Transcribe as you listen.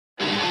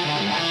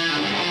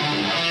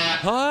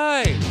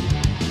Hi!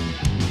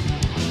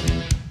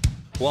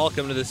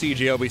 Welcome to the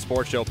CJOB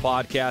Sports Show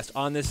podcast.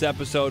 On this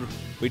episode,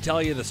 we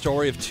tell you the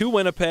story of two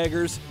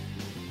Winnipeggers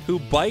who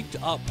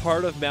biked up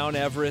part of Mount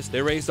Everest.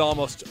 They raised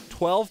almost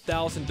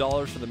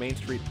 $12,000 for the Main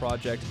Street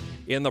Project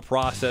in the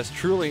process.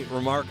 Truly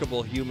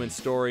remarkable human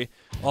story.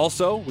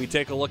 Also, we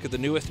take a look at the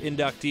newest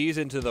inductees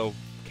into the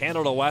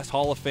Canada West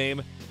Hall of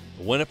Fame.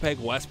 The Winnipeg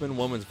Westman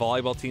women's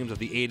volleyball teams of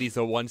the 80s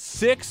that won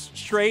 6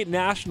 straight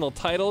national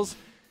titles.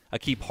 A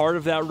key part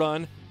of that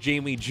run,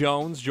 Jamie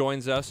Jones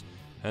joins us.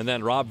 And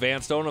then Rob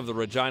Vanstone of the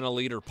Regina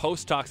Leader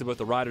Post talks about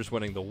the Riders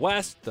winning the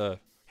West, the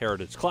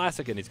Heritage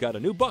Classic, and he's got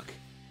a new book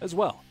as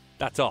well.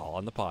 That's all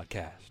on the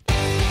podcast.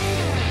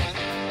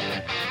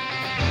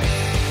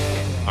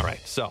 All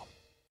right, so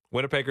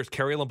Winnipeggers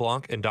Carrie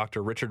LeBlanc and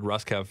Dr. Richard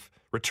Rusk have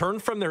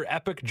returned from their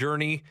epic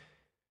journey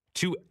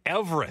to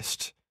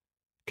Everest,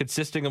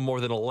 consisting of more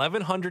than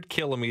 1,100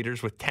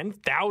 kilometers with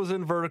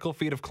 10,000 vertical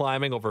feet of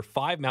climbing over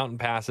 5 mountain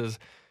passes,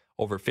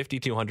 over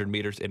 5,200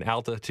 meters in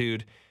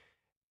altitude.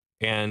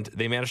 And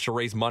they managed to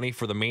raise money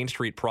for the Main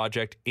Street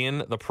Project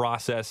in the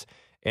process.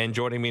 And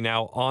joining me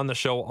now on the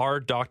show are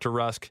Dr.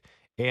 Rusk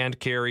and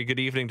Carrie. Good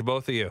evening to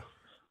both of you.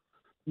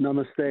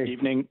 Namaste.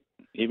 Evening.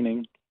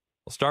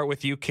 We'll start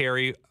with you,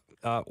 Carrie.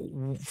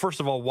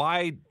 First of all,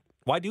 why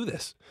do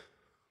this?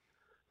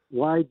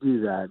 Why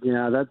do that?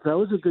 Yeah, that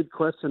was a good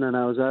question, and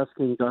I was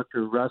asking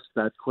Dr. Rusk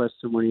that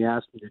question when he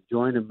asked me to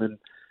join him, and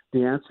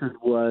the answer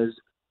was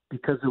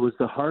because it was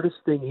the hardest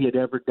thing he had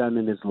ever done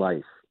in his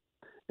life.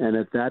 And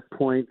at that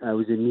point, I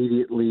was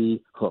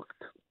immediately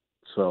hooked.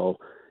 So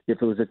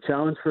if it was a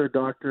challenge for a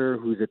doctor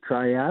who's a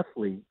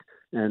triathlete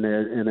and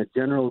a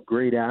general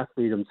great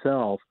athlete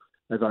himself,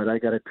 I thought, I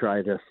got to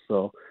try this.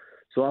 So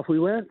off we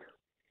went.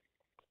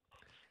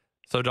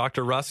 So,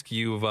 Dr. Rusk,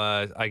 you've,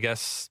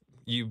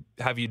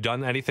 have you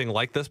done anything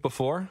like this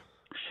before?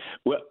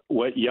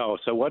 Yeah.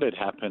 So what had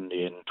happened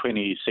in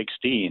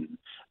 2016,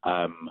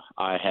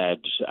 I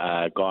had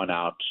gone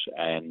out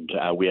and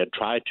we had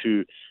tried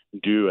to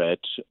do it,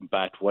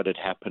 but what had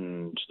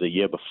happened the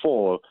year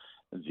before,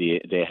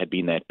 there had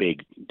been that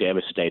big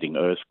devastating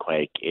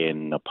earthquake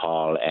in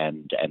Nepal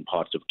and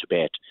parts of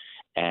Tibet,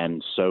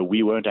 and so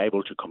we weren't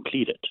able to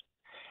complete it.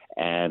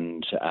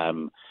 And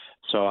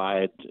so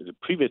I'd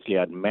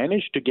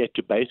managed to get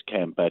to base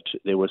camp, but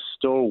there was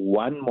still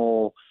one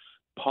more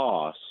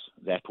pass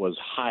that was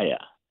higher,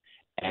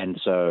 and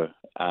so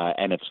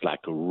and it's like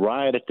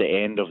right at the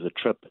end of the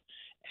trip.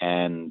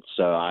 And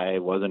so I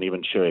wasn't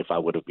even sure if I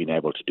would have been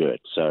able to do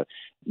it. So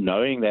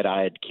knowing that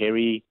I had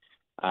Kerry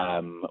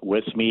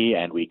with me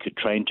and we could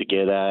train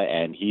together,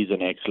 and he's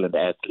an excellent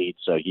athlete,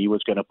 so he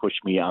was going to push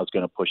me, I was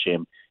going to push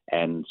him.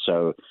 And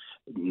so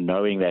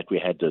knowing that we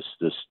had this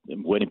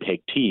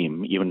Winnipeg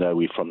team, even though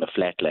we're from the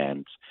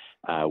flatlands,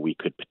 we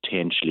could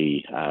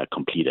potentially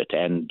complete it.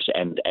 And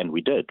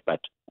we did,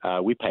 but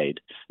we paid.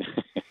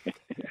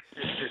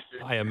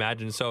 I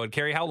imagine so. And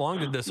Carrie, how long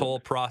did this whole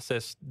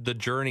process, the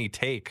journey,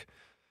 take?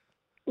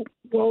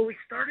 Well, we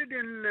started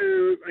in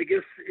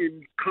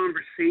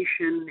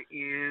conversation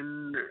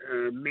in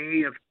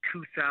May of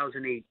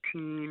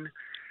 2018,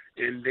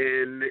 and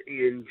then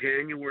in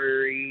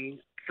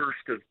January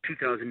 1st of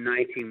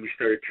 2019, we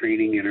started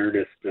training in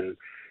earnest. And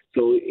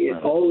so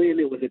all in,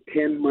 it was a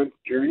 10-month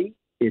journey.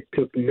 It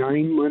took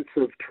 9 months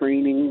of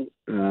training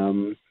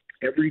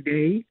every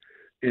day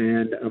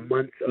and a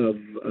month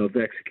of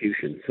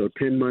execution. So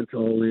 10 months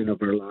all in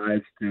of our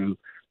lives to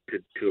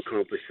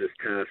accomplish this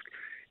task.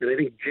 And I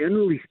think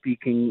generally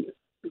speaking,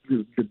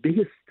 the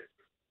biggest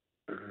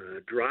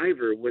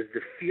driver was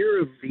the fear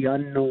of the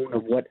unknown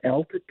of what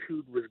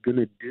altitude was going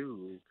to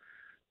do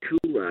to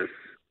us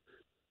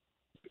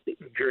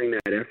during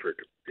that effort.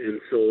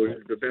 And so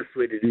the best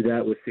way to do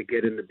that was to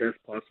get in the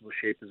best possible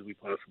shape as we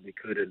possibly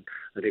could, and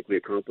I think we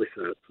accomplished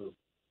that. So.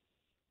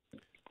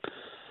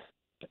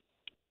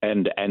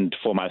 And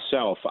for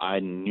myself, I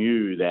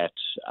knew that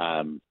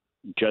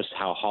just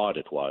how hard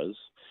it was.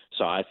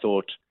 So I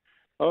thought,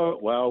 oh,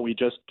 well, we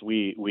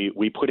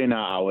put in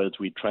our hours,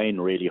 we train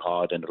really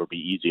hard, and it'll be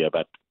easier.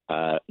 But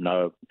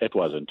no, it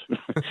wasn't.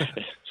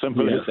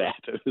 Simple as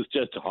that. It was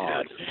just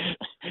hard.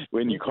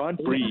 When you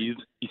can't breathe,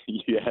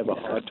 you have a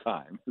hard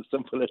time.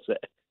 Simple as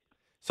that.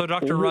 So,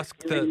 Dr.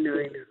 Rusk,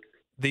 to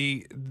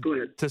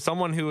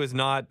someone who is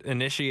not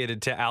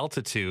initiated to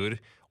altitude,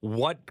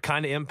 what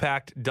kind of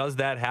impact does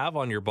that have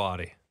on your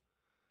body?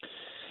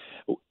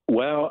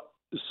 Well,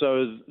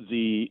 so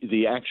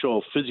the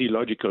actual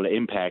physiological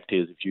impact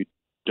is if you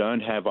don't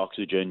have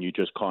oxygen, you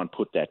just can't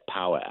put that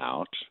power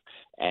out.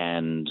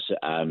 And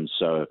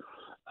so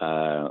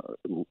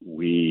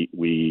we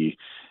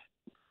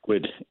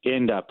would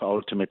end up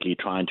ultimately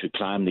trying to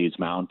climb these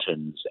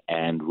mountains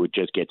and would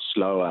just get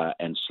slower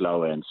and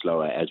slower and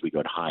slower as we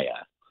got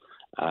higher.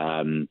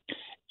 And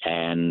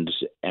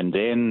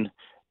then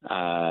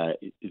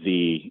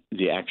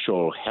the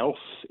actual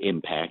health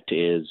impact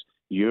is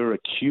you're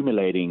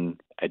accumulating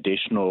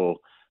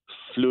additional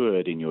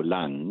fluid in your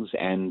lungs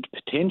and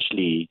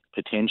potentially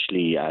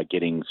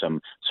getting some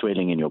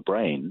swelling in your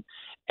brain.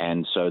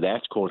 And so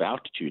that's called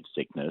altitude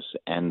sickness.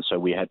 And so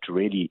we had to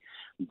really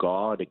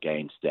guard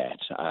against that.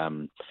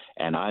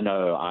 And I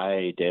know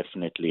I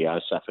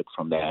suffered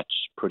from that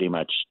pretty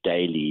much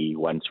daily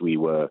once we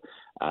were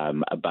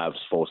above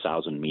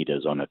 4,000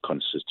 meters on a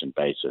consistent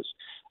basis.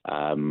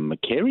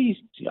 Kerry,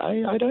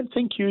 I don't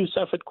think you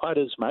suffered quite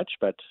as much,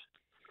 but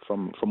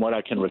from what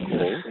I can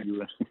recall,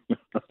 you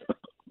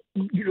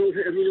we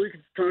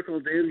could talk all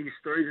day on these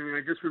stories.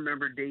 I just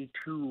remember day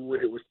 2 when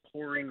it was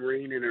pouring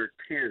rain in our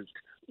tent,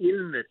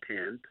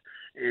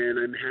 and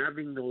I'm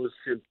having those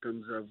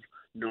symptoms of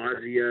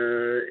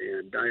nausea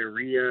and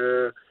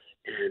diarrhea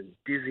and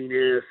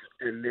dizziness,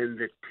 and then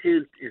the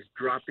tent is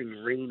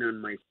dropping rain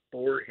on my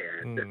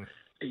forehead. Other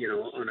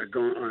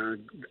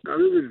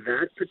than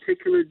that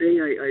particular day,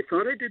 I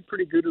thought I did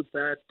pretty good with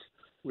that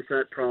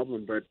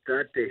problem, but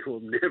that day will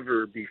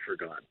never be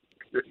forgotten.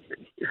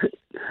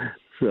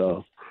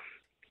 So,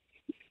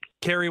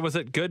 Kerry, was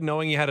it good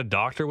knowing you had a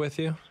doctor with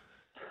you?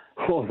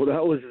 Oh, well,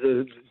 that was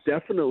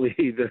definitely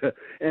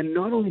and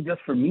not only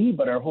just for me,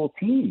 but our whole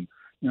team.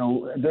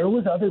 There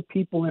was other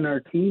people in our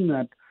team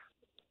that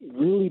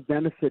really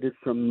benefited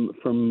from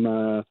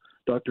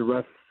Dr.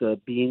 Russ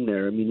being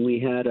there. We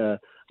had a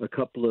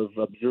couple of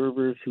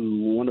observers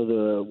who,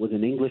 was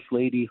an English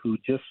lady who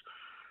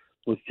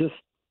was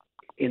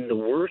in the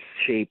worst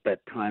shape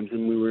at times.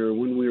 And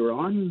when we were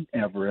on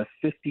Everest,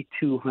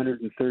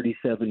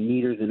 5,237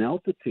 meters in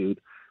altitude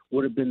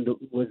was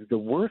the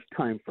worst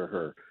time for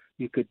her.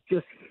 You could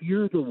just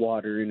hear the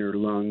water in her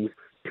lungs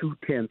 2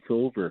 tenths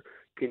over,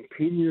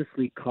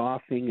 continuously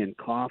coughing and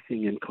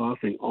coughing and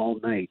coughing all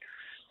night.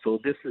 So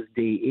this is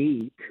day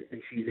 8,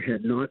 and she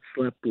had not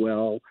slept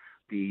well.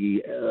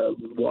 The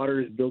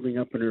water is building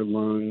up in her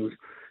lungs.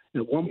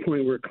 At one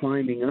point, we're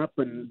climbing up,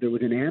 and there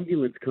was an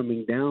ambulance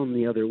coming down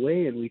the other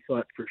way, and we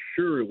thought for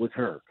sure it was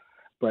her.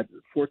 But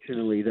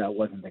fortunately, that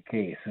wasn't the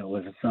case. It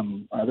was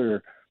some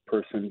other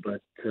person.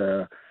 But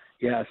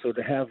so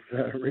to have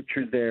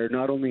Richard there,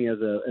 not only as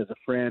a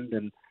friend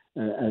and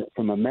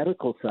from a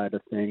medical side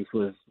of things,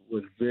 was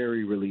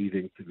very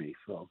relieving to me.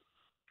 So.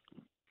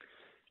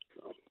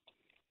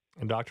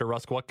 And Dr.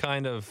 Rusk, what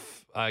kind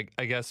of, I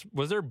guess,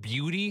 was there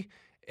beauty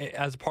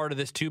as part of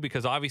this too?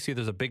 Because obviously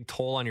there's a big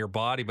toll on your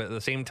body, but at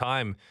the same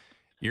time,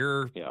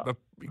 you're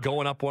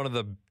going up one of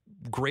the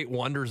great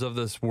wonders of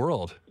this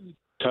world.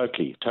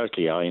 Totally. That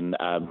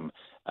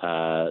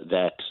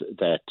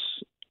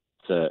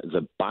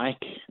the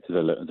bike,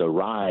 the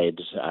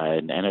ride,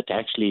 and it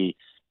actually,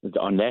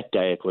 on that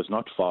day, it was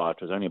not far.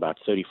 It was only about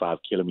 35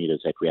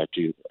 kilometers that we had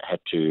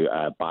to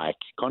bike,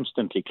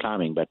 constantly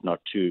climbing, but not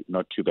too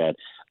bad,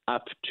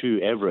 up to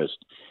Everest.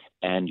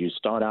 And we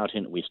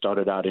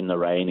started out in the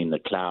rain, in the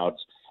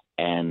clouds,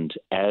 and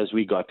as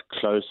we got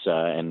closer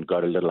and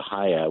got a little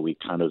higher, we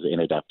kind of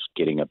ended up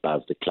getting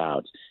above the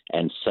clouds,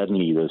 and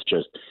suddenly this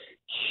just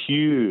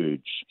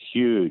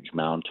huge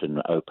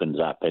mountain opens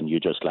up, and you're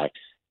just like,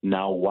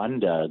 no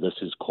wonder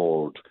this is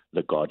called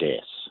the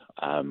Goddess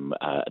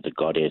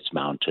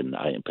Mountain,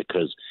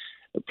 because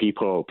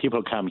people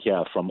come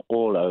here from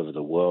all over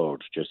the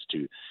world just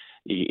to,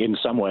 in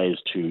some ways,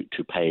 to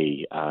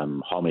pay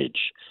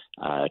homage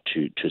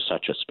to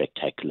such a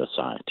spectacular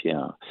site.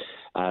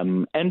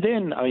 And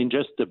then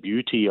just the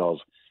beauty of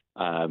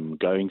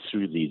going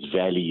through these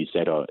valleys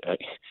that are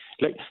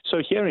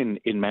so here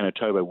in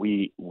Manitoba,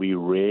 we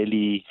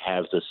really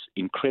have this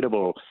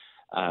incredible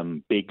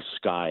big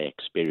sky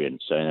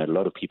experience, and a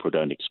lot of people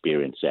don't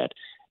experience that.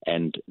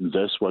 And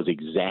this was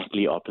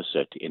exactly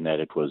opposite in that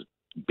it was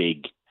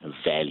big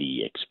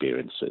valley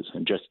experiences,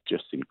 and just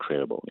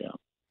incredible.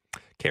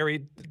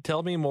 Kerry,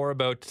 tell me more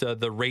about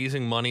the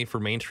raising money for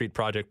Main Street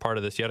Project part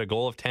of this. You had a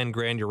goal of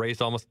 $10,000. You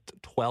raised almost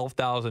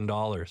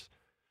 $12,000.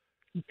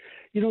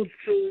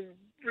 So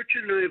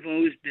Richard and I have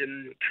always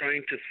been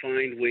trying to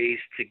find ways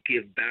to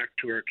give back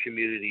to our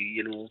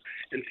community, and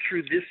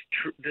through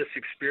this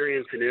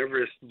experience in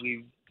Everest,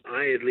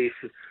 I at least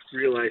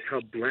realized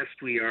how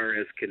blessed we are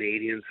as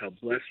Canadians, how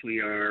blessed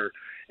we are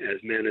as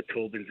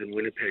Manitobans and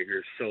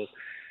Winnipeggers. So,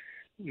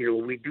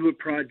 we do a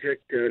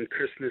project on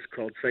Christmas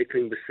called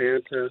Cycling with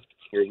Santa,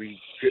 where we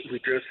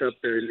dress up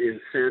in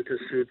Santa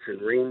suits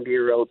and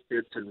reindeer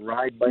outfits and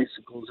ride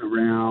bicycles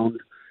around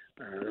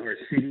our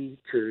city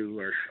to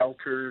our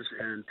shelters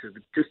and to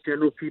just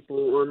general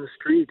people on the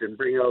street, and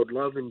bring out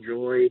love and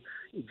joy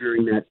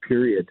during that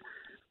period.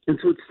 And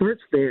so it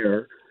starts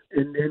there.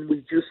 And then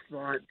we just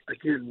thought,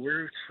 again,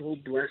 we're so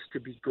blessed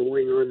to be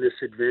going on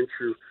this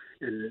adventure.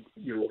 And,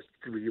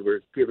 we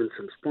were given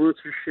some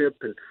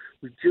sponsorship, and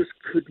we just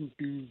couldn't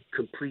be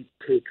complete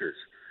takers.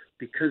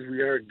 Because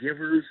we are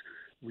givers,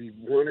 we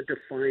wanted to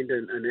find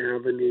an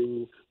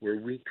avenue where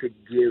we could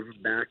give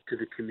back to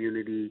the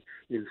community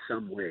in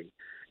some way.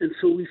 And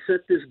so we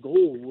set this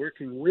goal,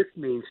 working with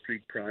Main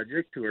Street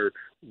Project, who are a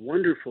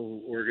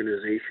wonderful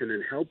organization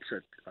and helps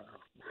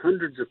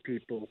hundreds of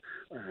people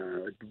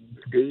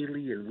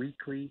daily and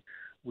weekly.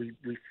 We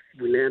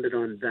landed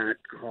on that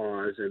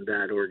cause and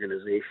that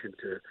organization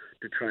to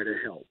try to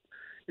help.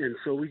 And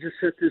so we just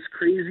set this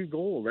crazy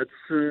goal. Let's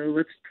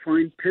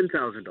find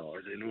 $10,000.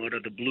 Out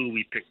of the blue,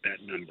 we picked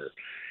that number.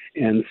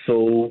 And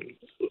so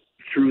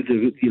through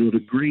the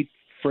great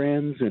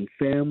friends and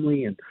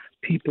family and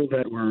people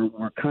that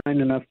were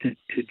kind enough to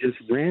just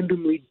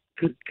randomly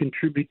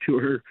contribute to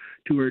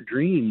her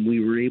dream, we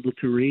were able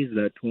to raise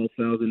that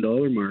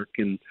 $12,000 mark.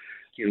 And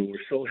we're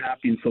so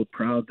happy and so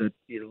proud that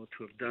to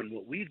have done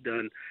what we've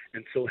done,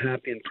 and so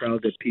happy and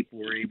proud that people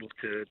were able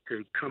to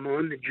come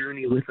on the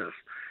journey with us.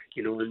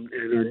 And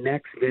our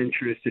next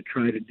venture is to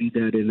try to do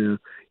that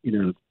in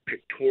a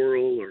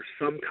pictorial or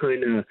some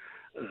kind of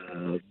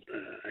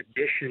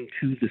addition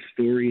to the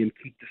story and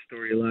keep the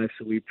story alive.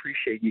 So we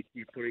appreciate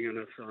you putting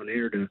us on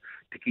air to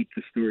keep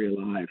the story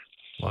alive.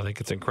 Well, I think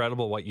it's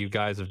incredible what you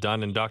guys have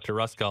done. And Dr.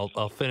 Rusk,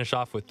 I'll finish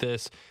off with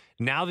this.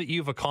 Now that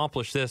you've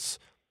accomplished this,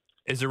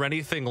 is there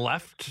anything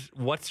left?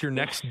 What's your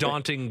next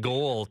daunting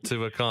goal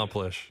to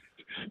accomplish?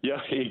 Yeah,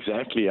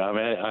 exactly.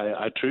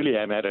 I truly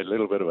am at a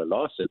little bit of a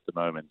loss at the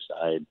moment.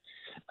 I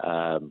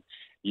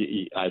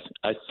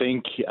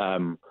think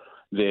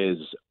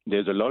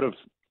there's a lot of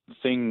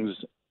things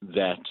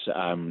that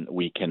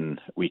we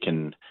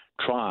can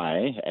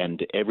try,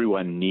 and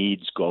everyone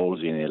needs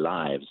goals in their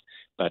lives.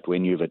 But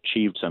when you've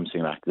achieved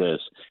something like this,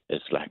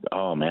 it's like,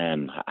 oh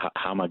man,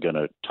 how am I going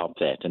to top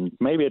that? And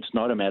maybe it's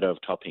not a matter of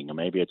topping, or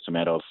maybe it's a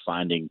matter of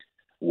finding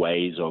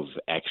ways of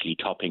actually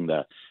topping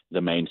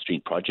the Main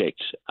Street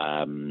project,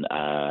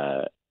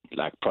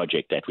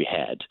 project that we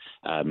had.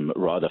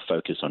 Rather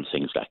focus on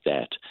things like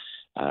that.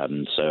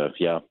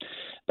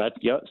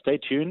 Stay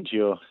tuned.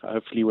 You're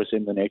hopefully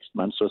within the next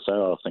month or so,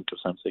 I'll think of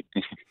something.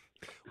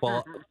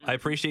 Well, I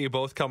appreciate you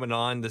both coming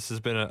on. This has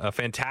been a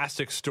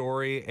fantastic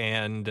story,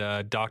 and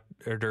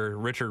Dr.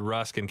 Richard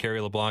Rusk and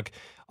Carrie LeBlanc,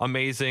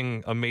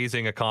 amazing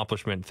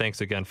accomplishment.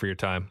 Thanks again for your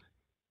time.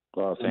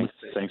 Well, thanks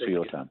for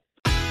your time.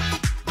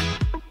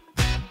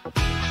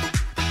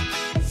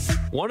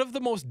 One of the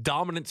most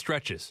dominant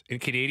stretches in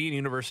Canadian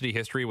university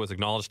history was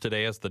acknowledged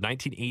today as the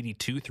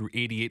 1982 through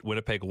 88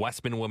 Winnipeg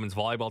Westman women's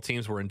volleyball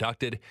teams were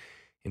inducted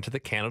into the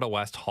Canada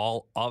West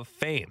Hall of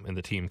Fame in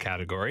the team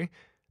category.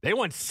 They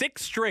won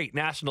 6 straight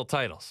national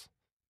titles.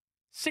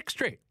 6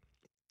 straight.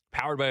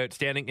 Powered by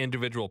outstanding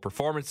individual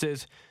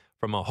performances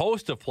from a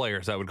host of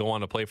players that would go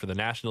on to play for the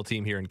national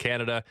team here in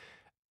Canada.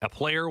 A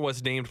player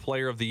was named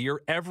Player of the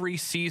Year every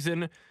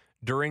season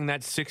during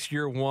that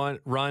 6-year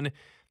run.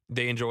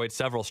 They enjoyed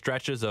several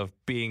stretches of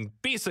being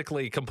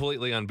basically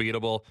completely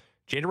unbeatable.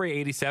 January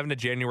 87 to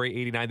January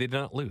 89, they did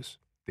not lose.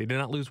 They did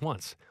not lose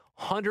once.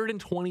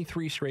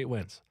 123 straight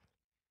wins.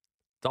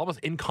 It's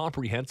almost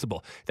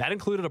incomprehensible. That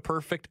included a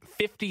perfect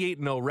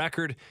 58-0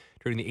 record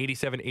during the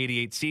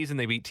 87-88 season.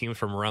 They beat teams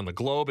from around the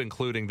globe,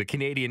 including the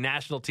Canadian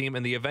national team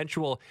and the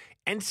eventual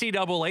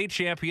NCAA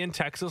champion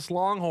Texas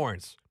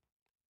Longhorns.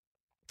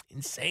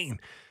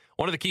 Insane.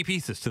 One of the key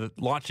pieces to the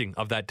launching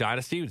of that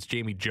dynasty was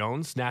Jamie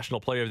Jones,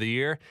 National Player of the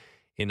Year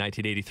in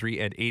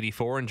 1983 and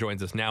 84, and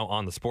joins us now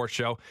on the Sports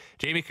Show.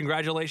 Jamie,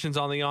 congratulations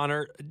on the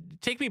honor.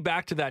 Take me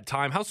back to that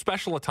time. How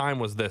special a time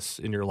was this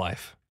in your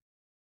life?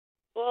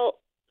 Well,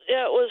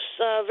 yeah, it was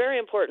very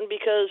important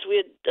because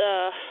we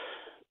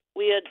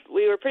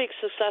were pretty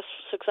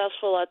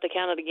successful at the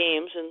Canada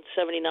Games in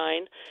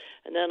 '79,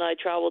 and then I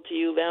traveled to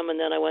U of M, and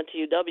then I went to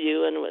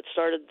UW, and it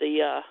started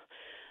the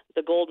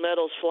gold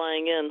medals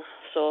flying in.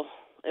 So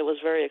it was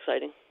very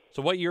exciting.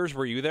 So what years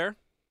were you there?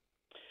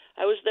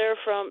 I was there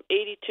from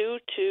 82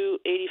 to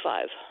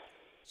 85.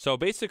 So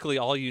basically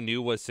all you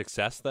knew was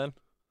success then?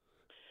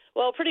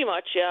 Well, pretty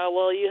much, yeah.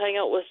 Well, you hang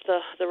out with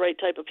the right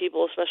type of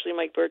people, especially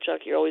Mike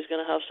Birchuk, you're always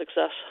going to have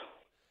success.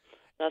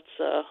 That's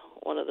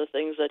one of the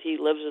things that he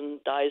lives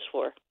and dies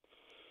for.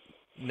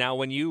 Now,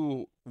 when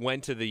you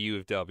went to the U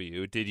of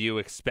W, did you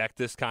expect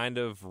this kind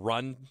of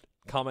run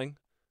coming?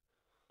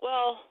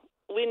 Well,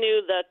 we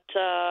knew that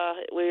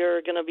we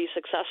were going to be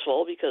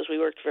successful because we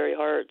worked very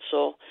hard.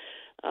 So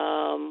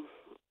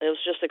it was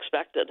just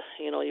expected.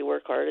 You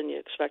work hard and you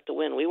expect to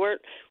win. We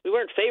weren't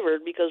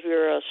favored because we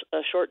were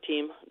a short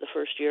team the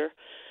first year,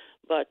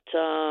 but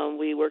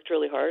we worked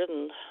really hard,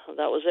 and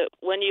that was it.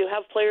 When you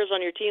have players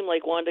on your team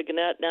like Wanda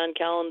Gannett, Nan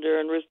Callender,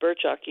 and Ruth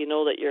Birchuk, you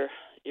know that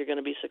you're going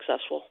to be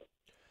successful.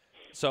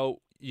 So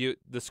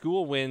the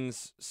school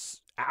wins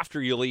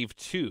after you leave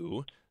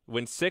 2.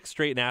 Win 6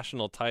 straight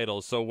national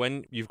titles. So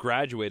when you've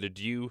graduated,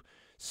 do you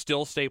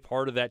still stay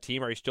part of that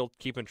team? Are you still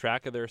keeping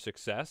track of their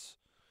success?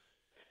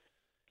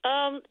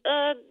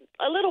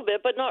 A little bit,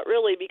 but not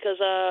really, because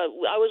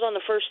I was on the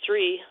first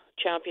 3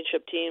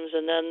 championship teams,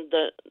 and then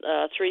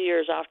the 3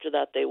 years after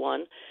that they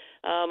won.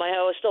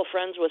 I was still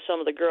friends with some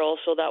of the girls,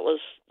 so that was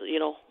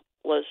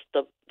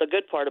the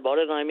good part about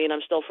it. And I mean,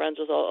 I'm still friends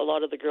with a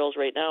lot of the girls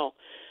right now.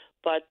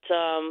 But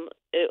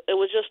it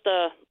was just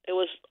it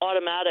was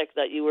automatic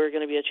that you were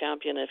going to be a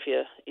champion if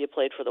you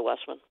played for the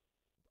Westmen.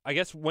 I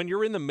guess when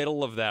you're in the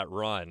middle of that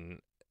run,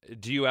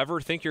 do you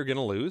ever think you're going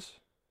to lose?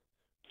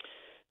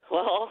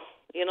 Well,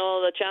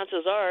 the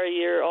chances are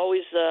you're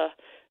always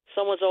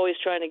someone's always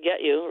trying to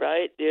get you,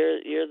 right?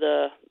 You're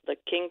the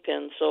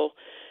kingpin. So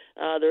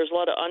there's a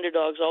lot of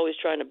underdogs always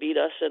trying to beat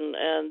us,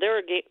 and there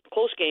were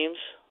close games,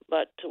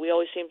 but we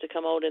always seemed to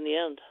come out in the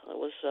end. It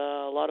was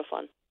a lot of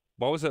fun.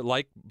 What was it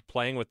like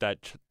playing with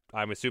that,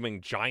 I'm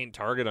assuming, giant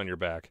target on your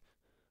back?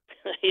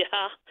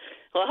 Yeah,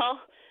 well,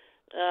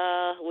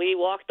 we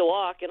walked the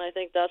walk, and I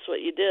think that's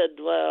what you did.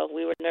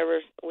 We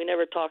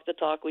never talked the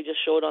talk. We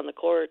just showed on the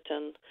court,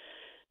 and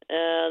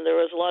there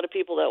was a lot of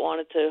people that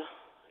wanted to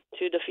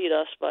defeat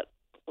us, but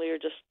we were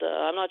just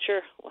I'm not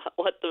sure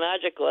what the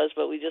magic was,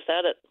 but we just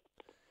had it.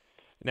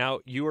 Now,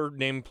 you were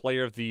named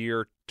Player of the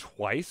Year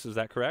twice, is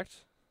that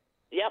correct?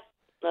 Yep,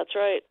 that's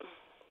right.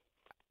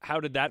 How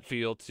did that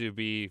feel to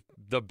be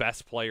the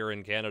best player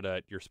in Canada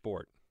at your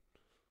sport?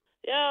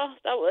 Yeah,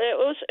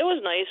 it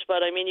was nice,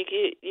 but I mean,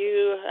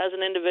 you as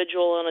an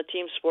individual in a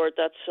team sport,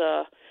 that's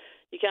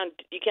you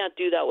can't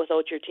do that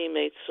without your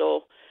teammates.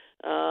 So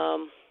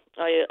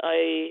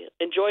I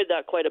enjoyed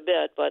that quite a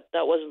bit, but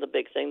that wasn't the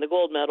big thing. The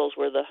gold medals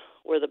were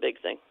the big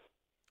thing.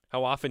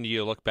 How often do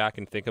you look back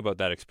and think about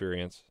that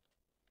experience?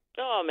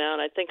 Oh man,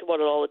 I think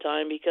about it all the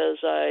time because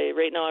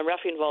right now I'm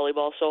reffing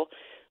volleyball, so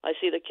I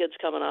see the kids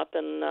coming up,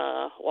 and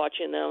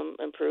watching them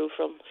improve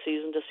from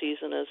season to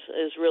season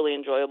is really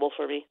enjoyable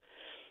for me.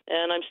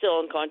 And I'm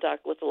still in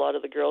contact with a lot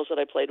of the girls that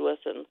I played with,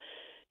 and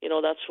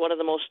that's one of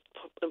the most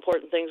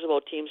important things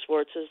about team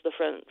sports is the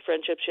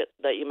friendships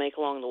that you make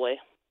along the way.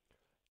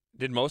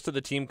 Did most of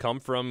the team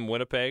come from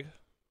Winnipeg?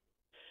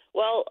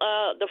 Well,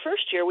 the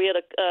first year we had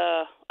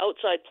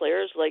outside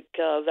players like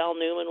Val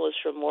Newman was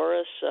from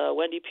Morris,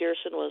 Wendy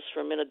Pearson was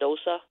from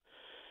Minnedosa,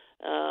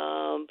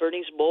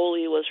 Bernice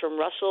Boley was from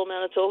Russell,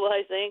 Manitoba,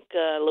 I think.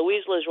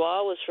 Louise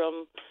Lajoie was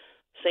from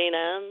St.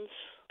 Anne's.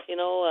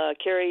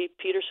 Carrie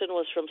Peterson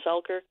was from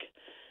Selkirk,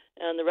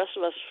 and the rest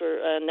of us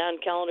Nan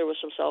Callender was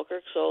from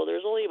Selkirk. So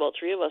there's only about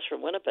 3 of us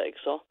from Winnipeg.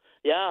 So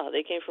yeah,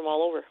 they came from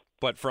all over.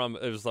 But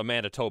it was a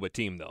Manitoba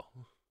team, though.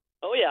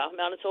 Oh yeah,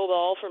 Manitoba,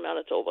 all from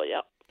Manitoba.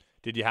 Yeah.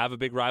 Did you have a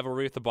big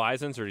rivalry with the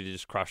Bisons, or did you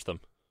just crush them?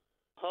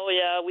 Oh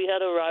yeah, we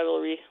had a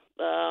rivalry.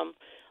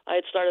 I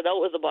had started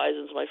out with the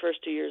Bisons my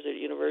first 2 years at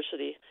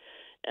university,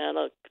 and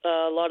a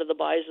lot of the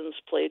Bisons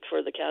played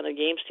for the Canada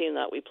Games team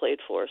that we played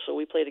for, so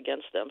we played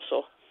against them.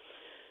 So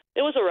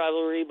it was a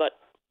rivalry, but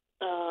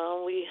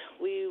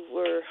we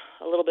were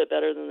a little bit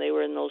better than they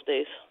were in those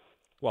days.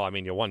 Well, I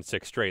mean, you won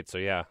 6 straight, so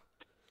yeah.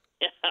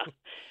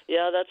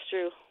 Yeah, that's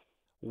true.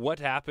 What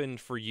happened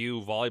for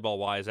you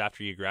volleyball-wise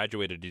after you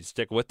graduated? Did you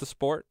stick with the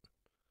sport?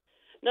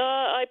 No,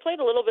 I played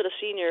a little bit of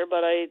senior,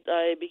 but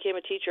I became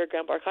a teacher at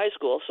Grant Park High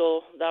School,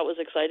 so that was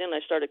exciting. I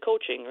started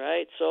coaching,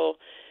 right? So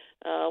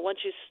once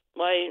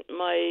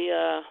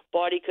my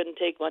body couldn't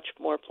take much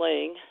more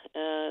playing,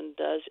 and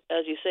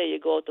as you say, you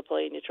go out to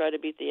play and you try to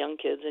beat the young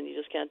kids, and you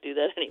just can't do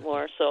that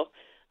anymore. So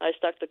I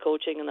stuck to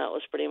coaching, and that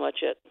was pretty much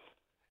it.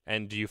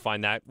 And do you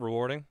find that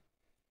rewarding?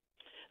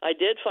 I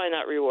did find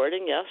that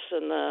rewarding, yes,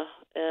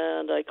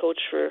 and I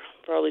coached for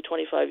probably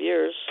 25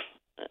 years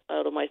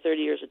out of my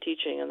 30 years of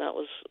teaching, and that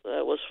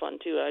was fun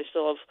too. I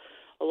still have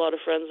a lot of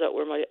friends that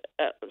were my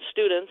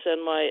students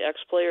and my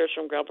ex-players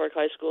from Grant Park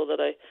High School that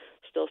I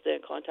still stay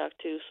in contact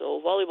to.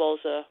 So volleyball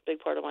is a big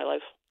part of my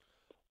life.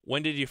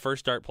 When did you first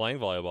start playing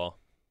volleyball?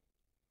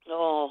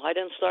 Oh, I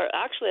didn't start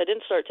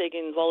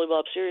taking volleyball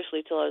up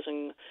seriously till I was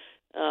in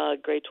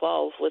grade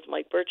 12 with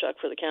Mike Burchuk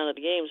for the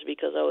Canada Games,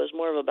 because I was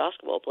more of a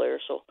basketball player.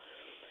 So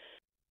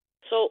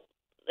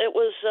it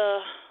was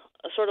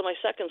sort of my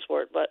second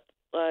sport, but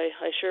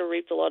I sure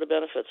reaped a lot of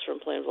benefits from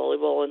playing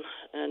volleyball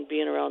and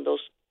being around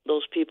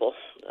those people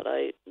that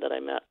I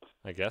met.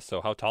 I guess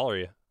so. How tall are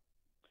you?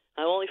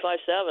 I'm only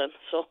 5'7",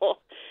 so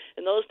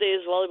in those days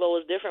volleyball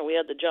was different. We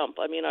had to jump.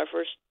 I mean,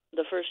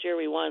 the first year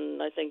we won,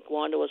 I think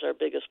Wanda was our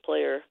biggest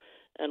player,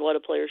 and what a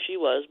player she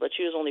was, but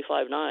she was only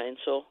 5'9",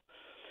 so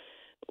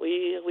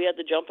we had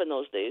to jump in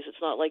those days.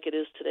 It's not like it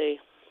is today.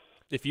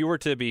 If you were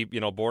to be,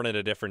 born at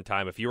a different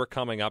time, if you were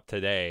coming up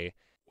today,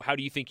 how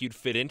do you think you'd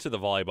fit into the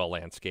volleyball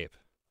landscape?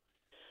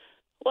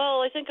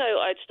 Well, I think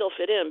I'd still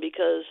fit in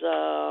because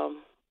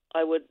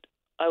I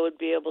would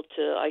be able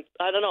to.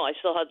 I don't know.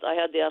 I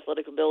had the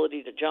athletic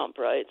ability to jump,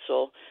 right?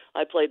 So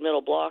I played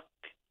middle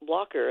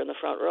blocker in the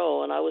front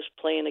row, and I was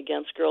playing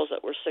against girls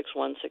that were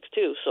 6'1",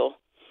 6'2". So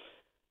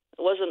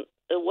it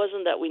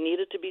wasn't that we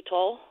needed to be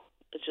tall.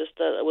 It's just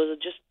that it was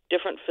just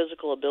different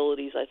physical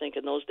abilities. I think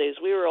in those days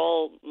we were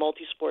all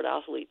multi-sport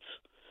athletes,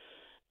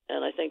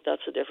 and I think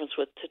that's the difference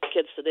with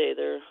kids today.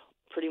 They're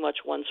pretty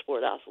much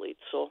one-sport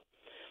athletes. So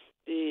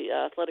the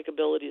athletic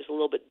ability is a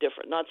little bit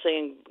different. Not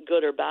saying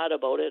good or bad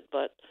about it,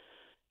 but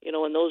in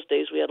those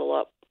days we had a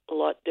lot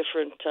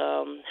different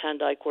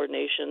hand-eye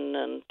coordination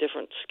and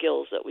different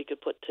skills that we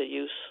could put to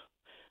use,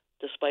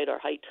 despite our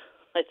height,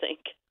 I think.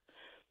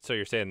 So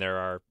you're saying there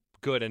are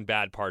good and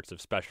bad parts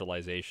of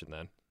specialization,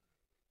 then?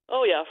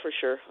 Oh yeah, for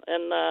sure.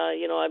 And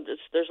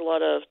there's a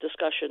lot of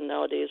discussion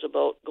nowadays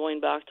about going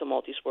back to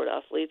multi-sport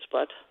athletes,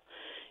 but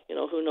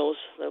who knows?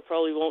 They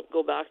probably won't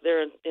go back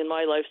there in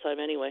my lifetime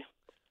anyway.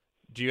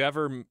 Do you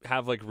ever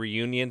have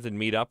reunions and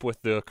meet up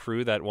with the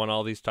crew that won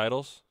all these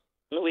titles?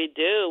 We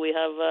do. We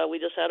have. We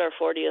just had our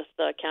 40th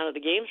Canada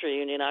Games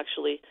reunion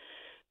actually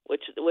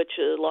which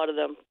a lot of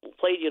them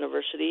played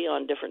university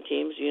on different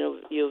teams,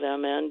 U of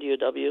M and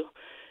UW.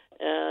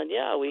 And,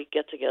 yeah, we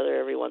get together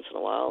every once in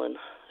a while and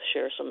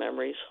share some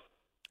memories.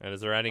 And is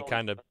there any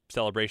kind of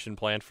celebration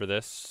planned for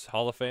this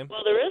Hall of Fame?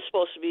 Well, there is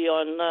supposed to be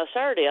on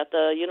Saturday at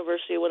the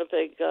University of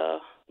Winnipeg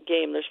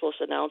game. They're supposed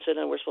to announce it,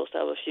 and we're supposed to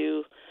have a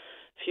few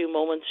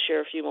moments,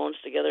 share a few moments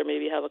together,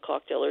 maybe have a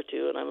cocktail or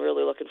two, and I'm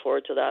really looking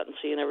forward to that and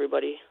seeing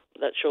everybody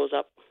that shows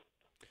up.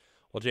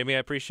 Well, Jamie, I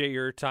appreciate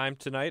your time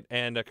tonight,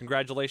 and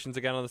congratulations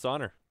again on this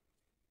honor.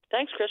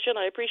 Thanks, Christian.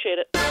 I appreciate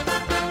it.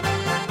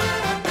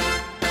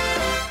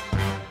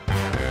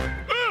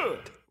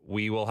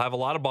 We will have a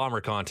lot of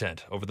Bomber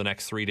content over the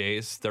next 3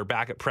 days. They're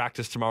back at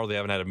practice tomorrow. They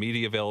haven't had a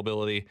media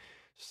availability,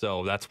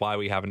 so that's why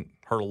we haven't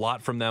heard a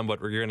lot from them,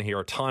 but we're going to hear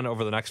a ton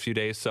over the next few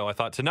days. So I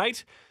thought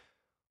tonight,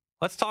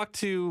 let's talk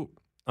to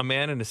a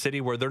man in a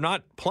city where they're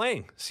not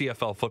playing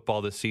CFL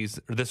football this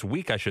season, or this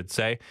week, I should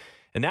say,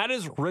 and that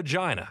is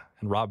Regina.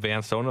 And Rob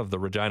Vanstone of the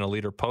Regina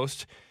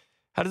Leader-Post.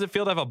 How does it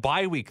feel to have a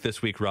bye week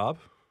this week, Rob?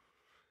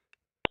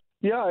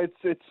 Yeah,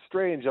 it's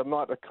strange. I'm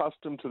not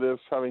accustomed to this,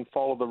 having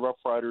followed the Rough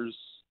Riders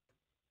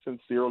since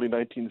the early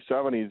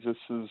 1970s. This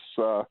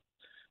will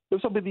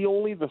be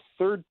the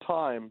third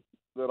time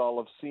that I'll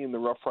have seen the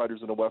Rough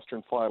Riders in a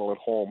Western final at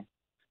home,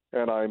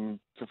 and I'm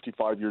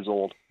 55 years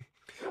old.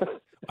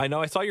 I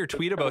know. I saw your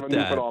tweet about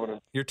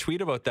that. Your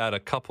tweet about that a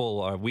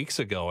couple weeks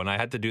ago, and I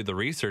had to do the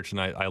research,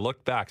 and I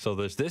looked back. So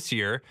there's this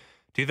year,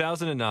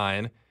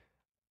 2009,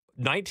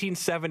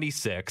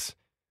 1976,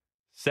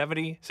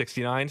 70,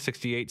 69,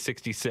 68,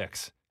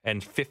 66,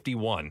 and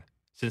 51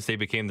 since they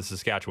became the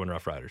Saskatchewan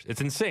Rough Riders.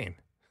 It's insane.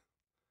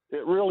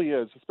 It really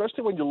is,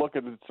 especially when you look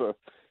at it. It's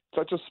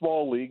such a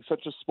small league,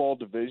 such a small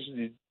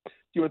division.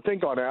 You would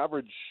think on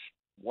average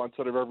once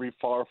out of every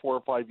 4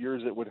 or 5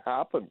 years it would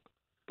happen,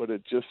 but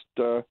it just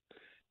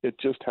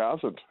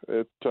hasn't.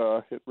 It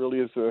really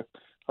is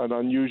an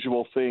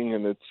unusual thing,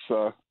 and it's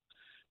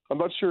I'm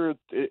not sure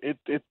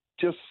it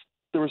just,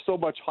 there was so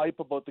much hype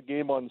about the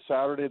game on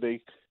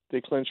Saturday.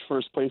 They clinched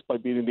first place by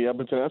beating the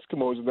Edmonton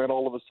Eskimos, and then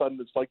all of a sudden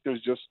it's like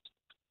there's just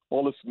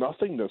all this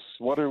nothingness.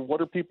 What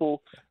are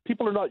people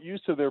are not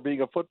used to there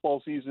being a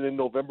football season in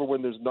November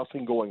when there's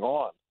nothing going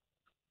on.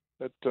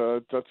 That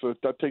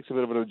takes a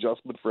bit of an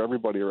adjustment for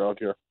everybody around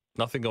here.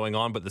 Nothing going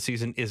on, but the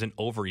season isn't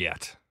over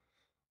yet.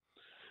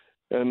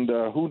 And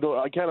who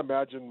knows? I can't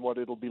imagine what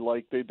it'll be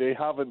like. They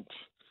haven't.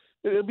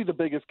 It'll be the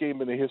biggest game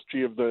in the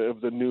history of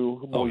the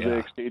new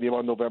Mosaic Stadium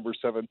on November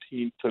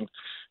 17th.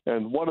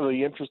 And one of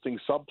the interesting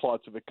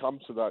subplots, if it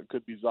comes to that,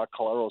 could be Zach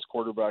Collaros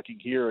quarterbacking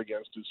here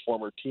against his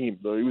former team.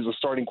 He was a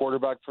starting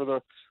quarterback for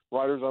the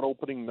Riders on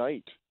opening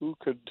night. Who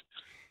could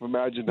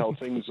imagine how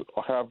things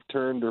have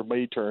turned or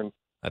may turn?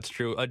 That's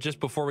true. Just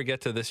before we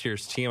get to this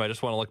year's team, I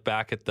just want to look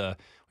back at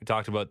we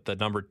talked about the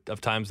number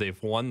of times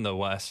they've won the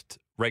West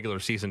regular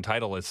season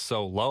title is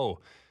so low.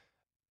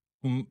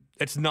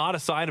 It's not a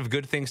sign of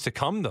good things to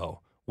come, though,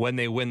 when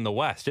they win the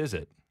West, is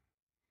it?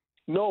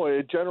 No,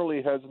 it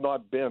generally has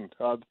not been.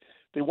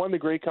 They won the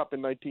Grey Cup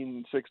in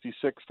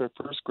 1966, their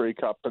first Grey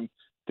Cup, and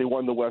they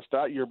won the West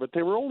that year. But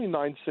they were only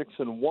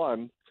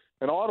 9-6-1,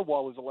 and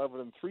Ottawa was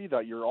 11-3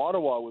 that year.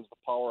 Ottawa was the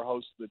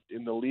powerhouse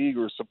in the league,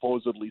 or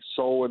supposedly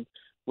so, and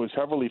was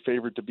heavily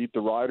favored to beat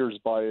the Riders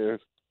by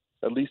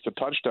at least a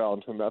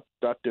touchdown, and that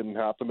didn't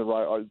happen.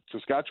 The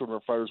Saskatchewan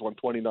Rough Riders won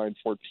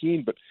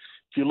 29-14, but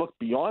if you look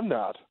beyond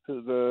that,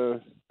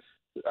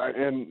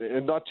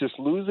 and not just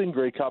losing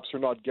Grey Cups or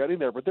not getting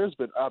there, but there's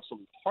been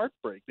absolute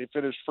heartbreak. They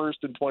finished first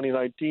in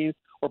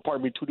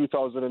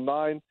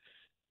 2009.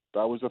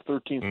 That was the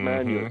 13th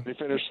man year. They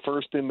finished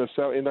first in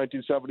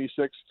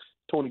 1976.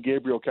 Tony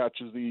Gabriel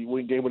catches the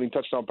game-winning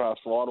touchdown pass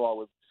for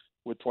Ottawa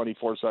with 20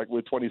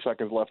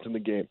 seconds left in the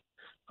game.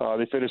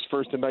 They finished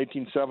first in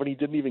 1970.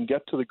 Didn't even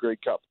get to the Grey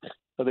Cup.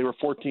 They were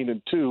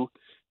 14-2,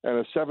 and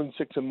a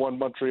 7-6-1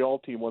 Montreal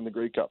team won the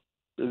Grey Cup.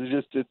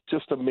 It's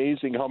just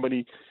amazing how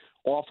many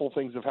awful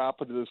things have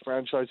happened to this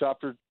franchise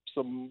after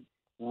some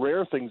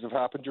rare things have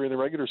happened during the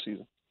regular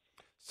season.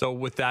 So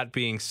with that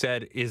being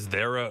said, is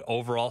there an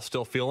overall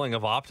still feeling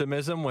of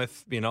optimism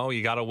with,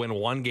 you got to win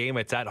one game,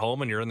 it's at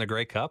home, and you're in the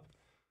Grey Cup?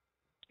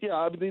 Yeah,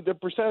 I mean, the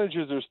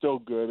percentages are still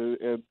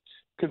good. And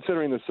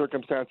considering the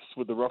circumstances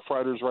with the Rough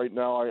Riders right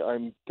now,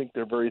 I think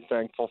they're very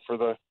thankful for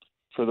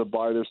the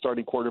bye. Their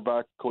starting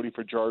quarterback, Cody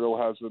Fajardo,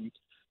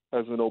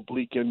 has an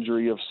oblique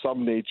injury of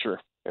some nature,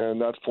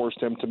 and that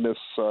forced him to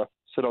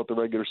sit out the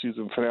regular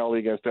season finale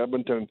against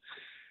Edmonton.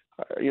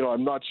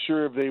 I'm not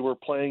sure if they were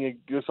playing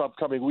this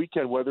upcoming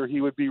weekend, whether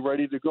he would be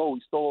ready to go.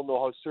 We still don't know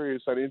how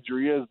serious that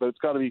injury is, but it's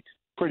got to be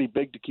pretty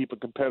big to keep a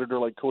competitor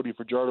like Cody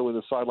Fajardo in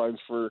the sidelines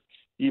for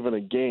even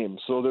a game.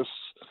 So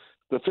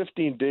the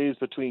 15 days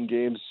between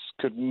games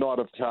could not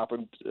have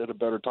happened at a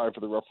better time for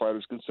the Rough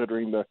Riders,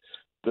 considering the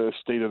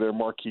state of their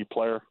marquee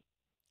player.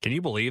 Can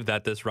you believe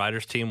that this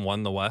Riders team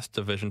won the West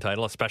Division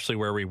title, especially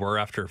where we were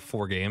after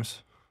 4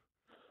 games?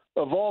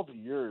 Of all the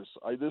years,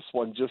 this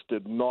one just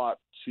did not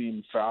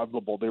seem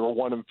fathomable. They were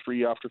 1-3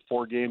 after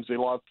 4 games. They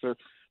lost their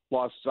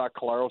lost Zach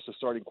Collaros, the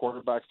starting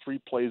quarterback, 3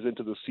 plays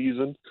into the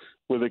season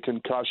with a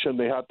concussion.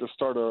 They had to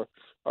start a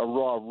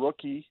raw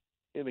rookie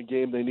in a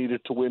game they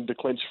needed to win to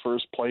clinch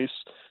first place.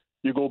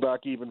 You go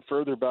back even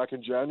further, back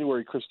in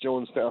January, Chris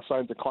Jones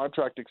signed the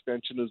contract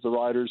extension as the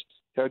Riders'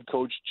 head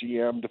coach,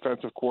 GM,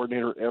 defensive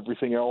coordinator,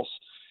 everything else.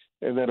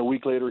 And then a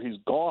week later, he's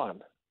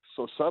gone.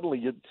 So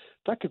suddenly,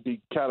 that could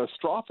be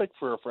catastrophic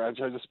for a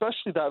franchise,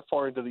 especially that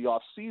far into the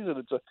off season.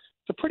 It's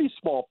a pretty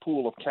small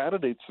pool of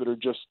candidates that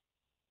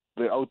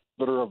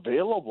are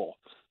available.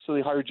 So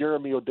they hired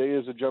Jeremy O'Day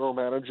as a general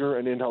manager,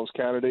 an in-house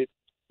candidate.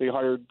 They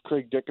hired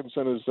Craig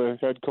Dickinson as the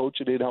head coach,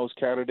 an in-house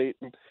candidate.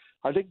 And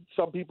I think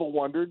some people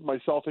wondered,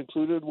 myself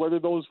included, whether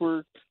those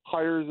were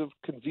hires of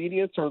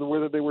convenience or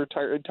whether they were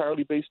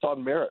entirely based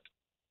on merit.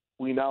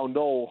 We now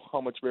know how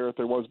much merit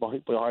there was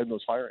behind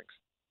those hirings.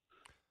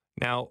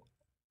 Now,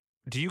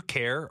 do you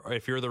care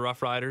if you're the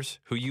Rough Riders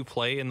who you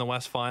play in the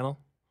West Final?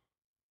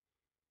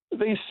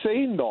 They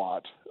say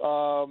not.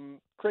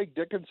 Craig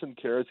Dickinson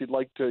cares. He'd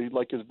like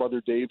his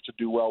brother Dave to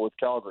do well with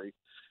Calgary.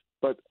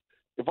 But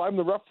if I'm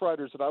the Rough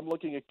Riders and I'm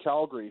looking at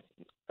Calgary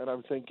and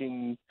I'm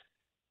thinking,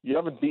 you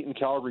haven't beaten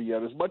Calgary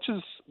yet. As much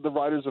as the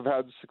Riders have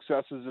had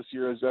successes this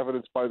year, as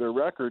evidenced by their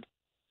record,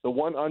 the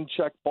one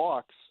unchecked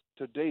box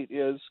to date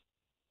is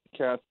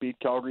can't beat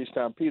Calgary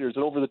Stampeders.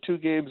 And over the 2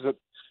 games that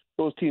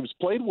those teams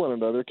played one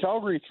another,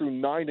 Calgary threw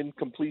 9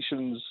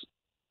 incompletions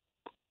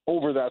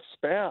over that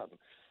span.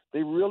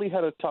 They really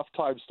had a tough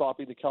time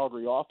stopping the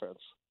Calgary offense.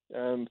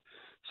 And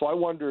so I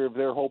wonder if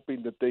they're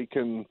hoping that they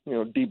can,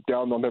 deep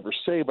down they'll never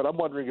say, but I'm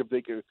wondering if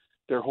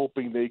they're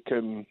hoping they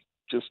can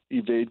just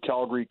evade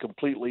Calgary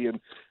completely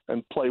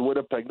and play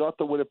Winnipeg. Not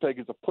that Winnipeg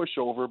is a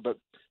pushover, but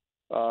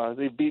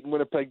they've beaten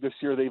Winnipeg this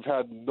year. They've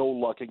had no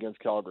luck against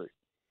Calgary.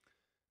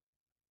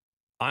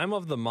 I'm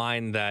of the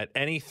mind that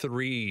any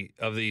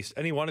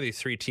one of these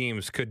 3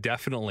 teams could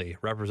definitely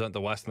represent the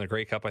West in the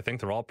Grey Cup. I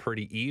think they're all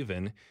pretty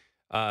even.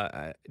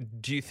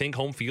 Do you think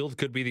home field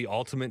could be the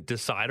ultimate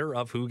decider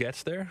of who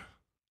gets there?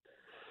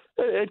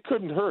 It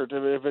couldn't hurt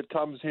if it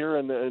comes here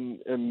and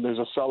there's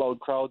a sellout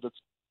crowd that's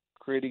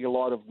creating a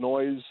lot of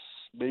noise.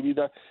 Maybe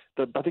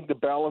I think the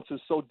balance is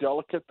so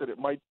delicate that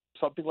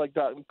something like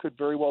that could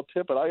very well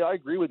tip it. I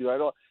agree with you. I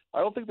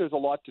don't think there's a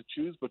lot to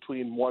choose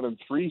between 1 and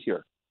 3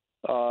 here.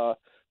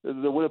 This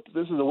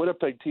is a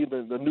Winnipeg team,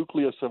 the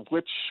nucleus of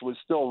which was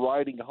still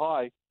riding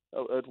high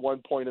at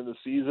one point in the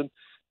season.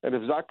 And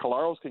if Zach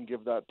Collaros can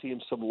give that team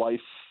some life,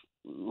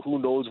 who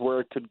knows where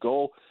it could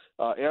go.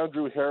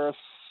 Andrew Harris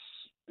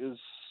is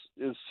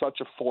such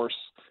a force,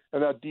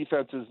 and that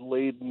defense is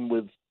laden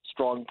with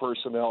strong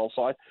personnel.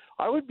 So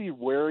I would be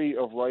wary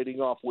of writing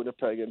off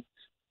Winnipeg. And,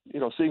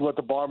 seeing what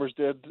the Bombers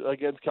did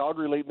against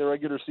Calgary late in the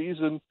regular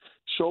season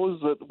shows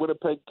that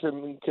Winnipeg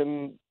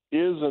can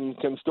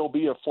still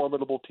be a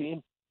formidable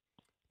team.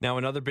 Now,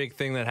 another big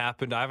thing that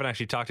happened, I haven't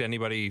actually talked to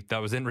anybody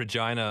that was in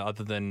Regina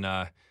other than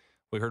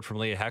we heard from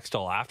Leah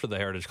Hextall after the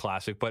Heritage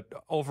Classic. But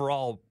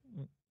overall,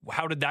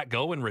 how did that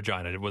go in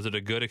Regina? Was it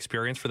a good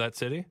experience for that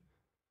city?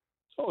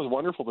 Oh, it was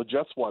wonderful. The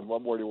Jets won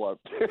 1-1. Well,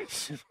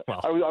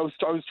 I was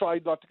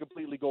trying not to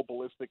completely go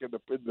ballistic in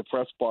the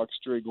press box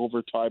during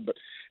overtime, but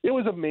it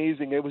was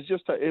amazing. It was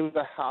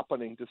a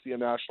happening to see a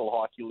National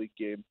Hockey League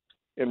game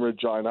in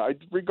Regina.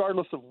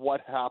 Regardless of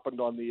what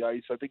happened on the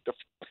ice, I think the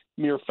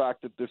mere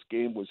fact that this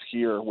game was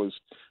here was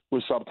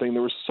something.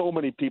 There were so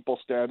many people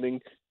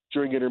standing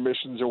during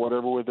intermissions or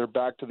whatever with their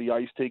back to the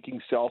ice taking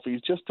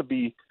selfies just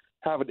to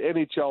have an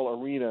NHL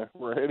arena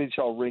or an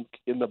NHL rink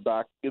in the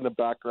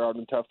background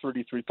and to have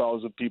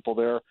 33,000 people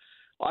there.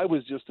 I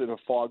was just in a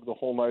fog the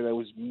whole night. I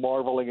was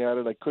marveling at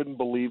it. I couldn't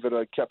believe it.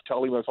 I kept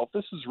telling myself,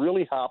 this is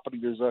really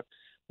happening. There's a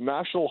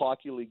National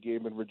Hockey League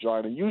game in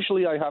Regina.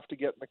 Usually I have to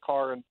get in the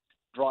car and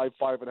drive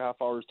 5.5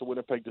 hours to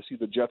Winnipeg to see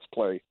the Jets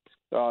play.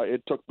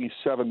 It took me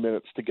 7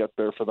 minutes to get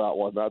there for that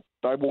one.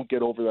 I won't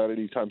get over that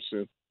anytime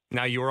soon.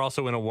 Now, you were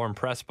also in a warm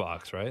press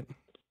box, right?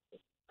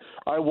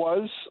 I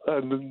was,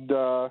 and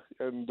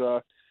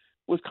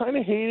was kind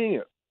of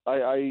hating it.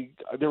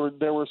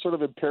 There were sort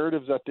of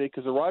imperatives that day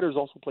because the Riders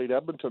also played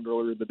Edmonton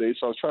earlier in the day,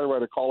 so I was trying to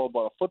write a column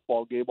about a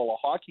football game while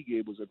a hockey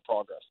game was in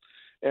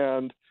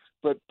progress.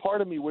 But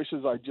part of me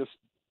wishes I just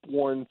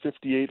worn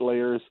 58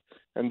 layers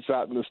and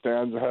sat in the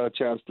stands and had a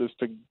chance just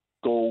to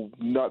go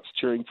nuts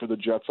cheering for the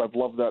Jets. I've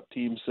loved that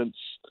team since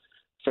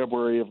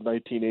February of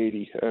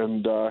 1980,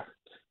 and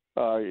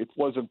it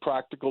wasn't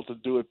practical to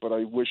do it, but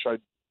I wish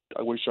I'd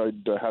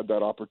had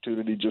that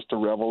opportunity just to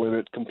revel in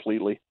it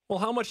completely. Well,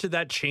 how much did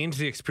that change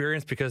the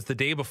experience? Because the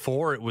day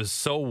before it was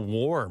so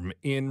warm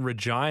in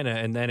Regina,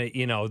 and then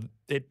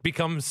it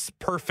becomes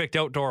perfect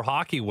outdoor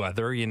hockey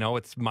weather.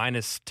 It's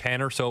minus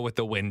 10 or so with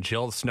the wind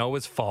chill. The snow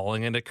is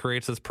falling, and it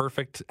creates this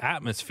perfect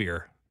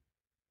atmosphere.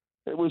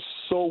 It was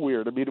so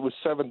weird. I mean, it was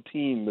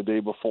 17 the day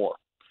before,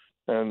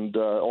 and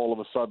all of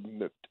a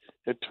sudden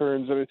it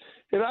turns, and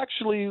it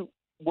actually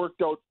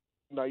worked out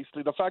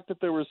nicely. The fact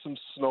that there was some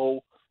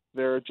snow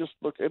there,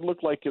 it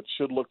looked like it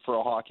should look for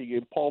a hockey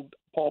game. Paul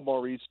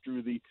Maurice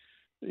drew the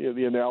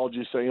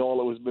analogy saying all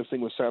it was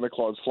missing was Santa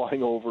Claus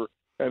flying over,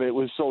 and it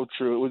was so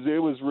true. It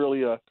was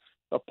really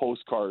a a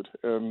postcard.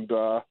 And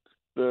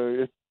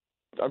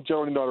I'm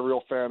generally not a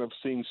real fan of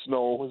seeing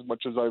snow as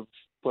much as I've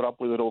put up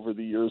with it over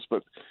the years,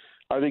 but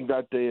I think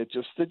that day it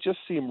just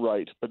seemed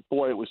right. But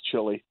boy, it was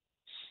chilly.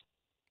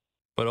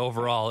 But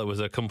overall, it was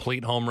a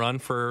complete home run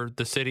for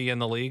the city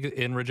and the league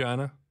in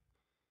Regina?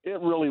 It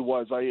really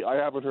was. I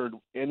haven't heard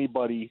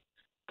anybody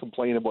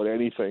complain about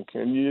anything.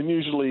 And you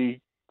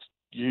usually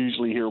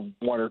hear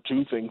one or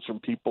two things from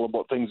people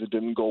about things that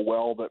didn't go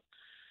well. But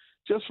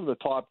just from the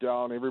top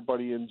down,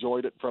 everybody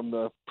enjoyed it, from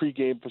the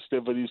pregame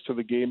festivities to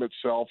the game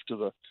itself, to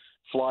the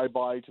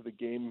flyby, to the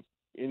game,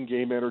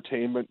 in-game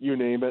entertainment, you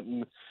name it.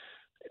 And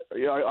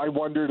I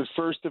wondered at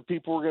first if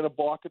people were going to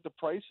balk at the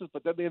prices,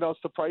 but then they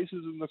announced the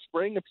prices in the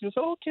spring, and people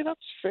said, "Okay, that's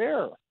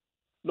fair."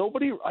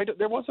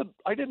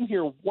 I didn't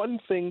hear one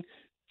thing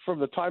from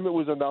the time it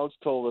was announced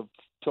till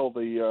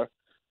the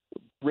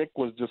brick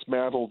was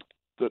dismantled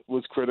that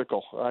was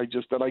critical. I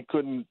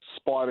couldn't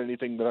spot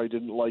anything that I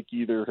didn't like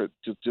either.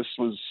 It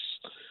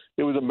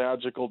was a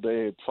magical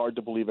day. It's hard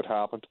to believe it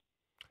happened.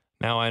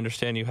 Now I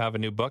understand you have a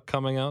new book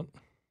coming out.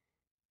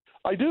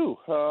 I do.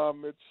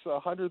 It's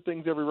 100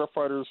 Things Every Rough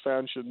Riders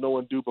fan should know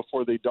and do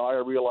before they die. I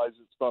realize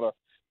it's not a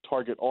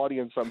target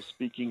audience I'm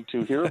speaking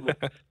to here.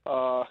 But,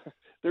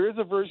 there is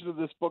a version of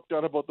this book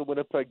done about the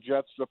Winnipeg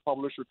Jets. The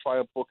publisher,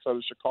 Triumph Books out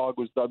of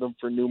Chicago, has done them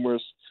for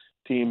numerous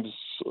teams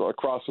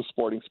across the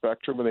sporting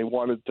spectrum, and they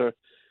wanted to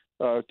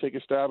take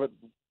a stab at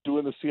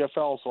doing the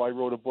CFL. So I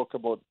wrote a book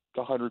about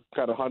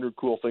 100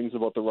 cool things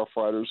about the Rough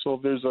Riders. So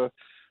if there's a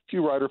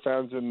few Rider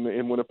fans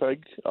in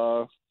Winnipeg,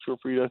 feel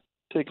free to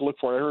take a look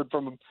for it. I heard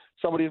from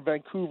somebody in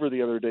Vancouver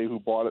the other day who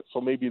bought it,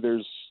 so maybe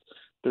there's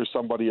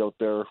somebody out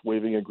there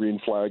waving a green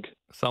flag.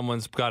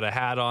 Someone's got a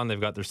hat on,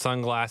 they've got their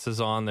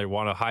sunglasses on, they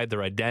want to hide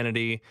their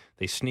identity,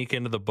 they sneak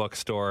into the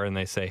bookstore and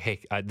they say,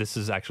 "Hey, this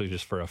is actually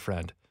just for a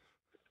friend."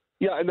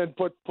 Yeah, and then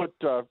put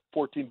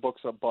 14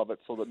 books above it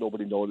so that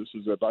nobody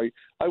notices it.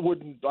 I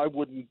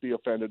wouldn't be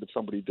offended if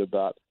somebody did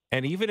that.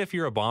 And even if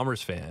you're a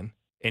Bombers fan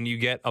and you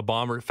get a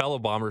fellow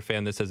Bomber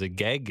fan this as a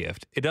gag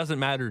gift, it doesn't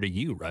matter to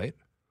you, right?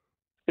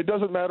 It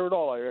doesn't matter at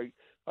all.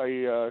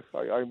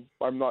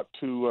 I'm not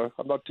too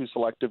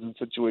selective in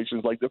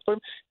situations like this. But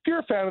if you're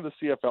a fan of the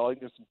CFL, I think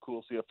there's some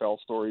cool CFL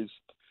stories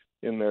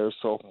in there.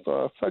 So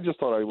I just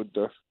thought I would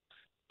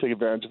take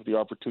advantage of the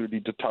opportunity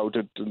to tout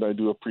it, and I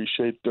do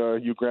appreciate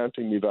you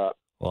granting me that.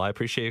 Well, I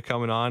appreciate you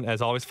coming on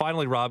as always.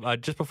 Finally, Rob,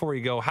 just before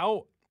you go,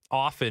 how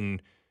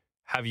often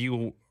have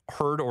you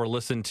heard or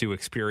listened to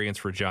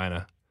Experience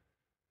Regina?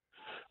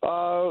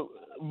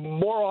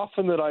 More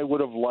often than I would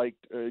have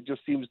liked. It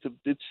seems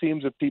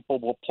that people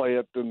will play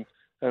it and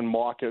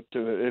mock it,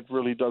 and it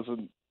really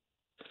doesn't.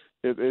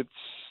 It's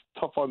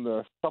tough on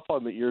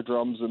the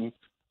eardrums, and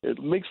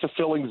it makes the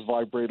fillings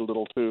vibrate a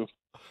little too.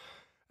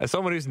 As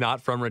someone who's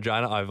not from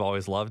Regina, I've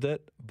always loved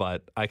it,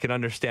 but I can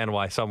understand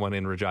why someone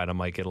in Regina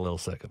might get a little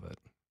sick of it.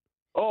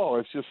 Oh,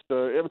 it's just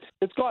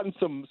it's gotten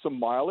some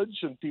mileage,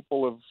 and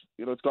people have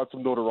it's got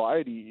some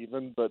notoriety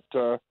even, but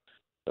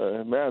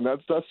man,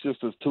 that's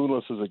just as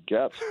tuneless as it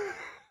gets.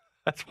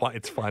 That's why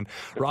it's fun.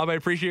 Rob, I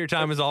appreciate your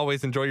time as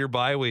always. Enjoy your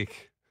bye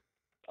week.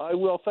 I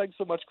will. Thanks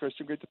so much,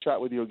 Christian. Great to chat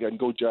with you again.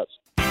 Go Jets.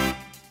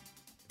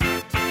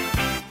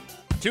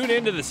 Tune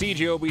in to the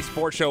CJOB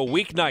Sports Show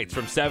weeknights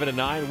from 7 to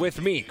 9 with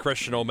me,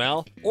 Christian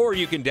O'Mell, or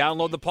you can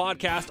download the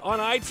podcast on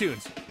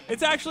iTunes.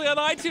 It's actually on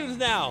iTunes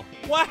now.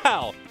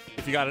 Wow.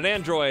 If you got an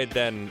Android,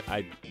 then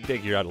I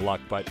think you're out of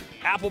luck, but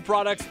Apple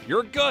products,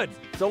 you're good.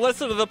 So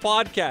listen to the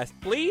podcast.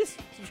 Please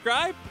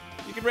subscribe.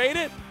 You can rate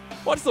it.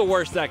 What's the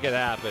worst that could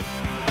happen?